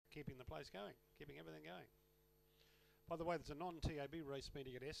keeping the place going, keeping everything going. By the way, there's a non-TAB race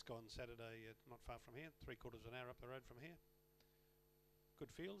meeting at Esk on Saturday, not far from here, 3/4 of an hour up the road from here.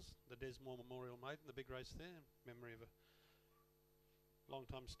 Good fields, the Desmore Memorial Maiden, the big race there, memory of a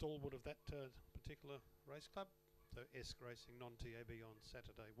long-time stalwart of that particular race club. So Esk Racing non-TAB on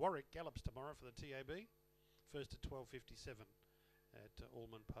Saturday. Warwick gallops tomorrow for the TAB, first at 12:57 at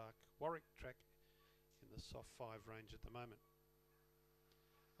Allman Park. Warwick track in the soft 5 range at the moment.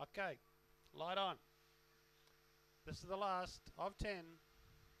 Okay, light on. This is the last of 10.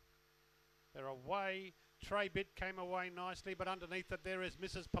 They're away. Trey Bit came away nicely, but underneath it there is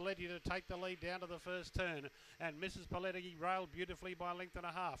Mrs. Paletti to take the lead down to the first turn. And Mrs. Paletti railed beautifully by a length and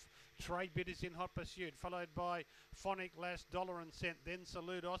a half. Trey Bit is in hot pursuit, followed by Phonic Lass, Dollar and Cent, then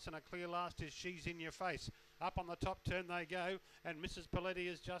Saludos, and a clear last is She's in Your Face. Up on the top turn they go, and Mrs. Paletti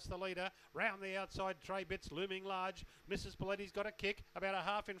is just the leader. Round the outside, Trey Bit's looming large. Mrs. Paletti's got a kick, about a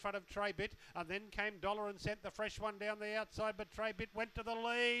half in front of Trey Bit, and then came Dollar and Cent, the fresh one down the outside, but Trey Bit went to the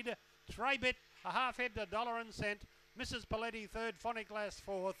lead. Trey Bit, a half head to Dollar and Cent. Mrs. Paletti third, Phonic Glass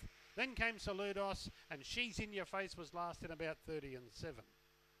fourth. Then came Saludos, and She's in Your Face was last in about 30 and 7.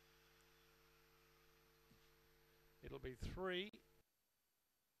 It'll be 3